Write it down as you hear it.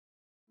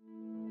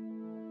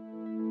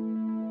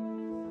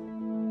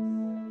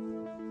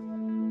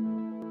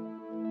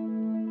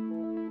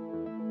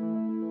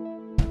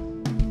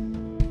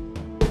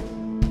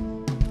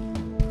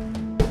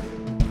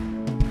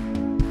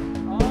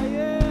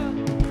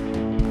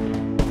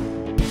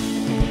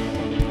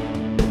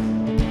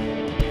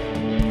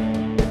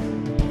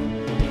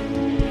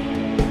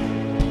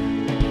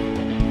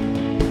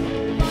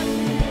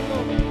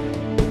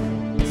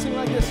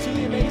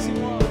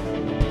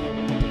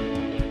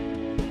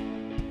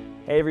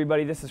Hey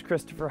everybody, this is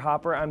Christopher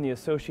Hopper. I'm the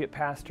Associate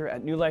Pastor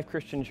at New Life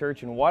Christian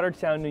Church in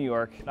Watertown, New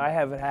York. I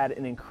have had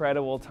an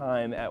incredible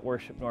time at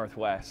Worship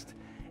Northwest.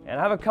 And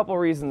I have a couple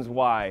reasons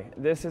why.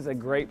 This is a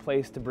great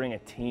place to bring a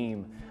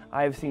team.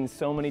 I have seen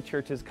so many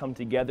churches come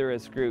together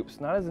as groups,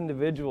 not as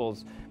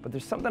individuals, but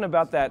there's something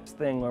about that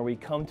thing where we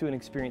come to an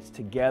experience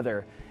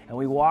together and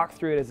we walk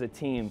through it as a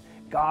team.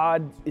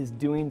 God is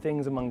doing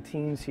things among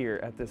teams here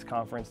at this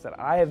conference that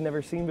I have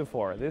never seen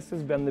before. This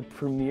has been the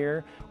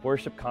premier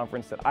worship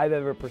conference that I've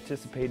ever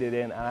participated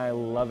in, and I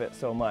love it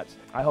so much.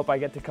 I hope I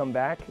get to come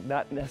back,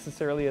 not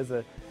necessarily as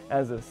a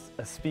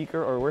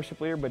speaker or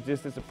worship leader, but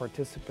just as a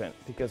participant,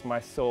 because my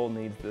soul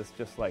needs this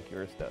just like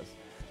yours does.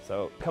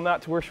 So come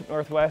out to Worship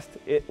Northwest,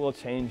 it will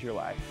change your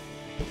life.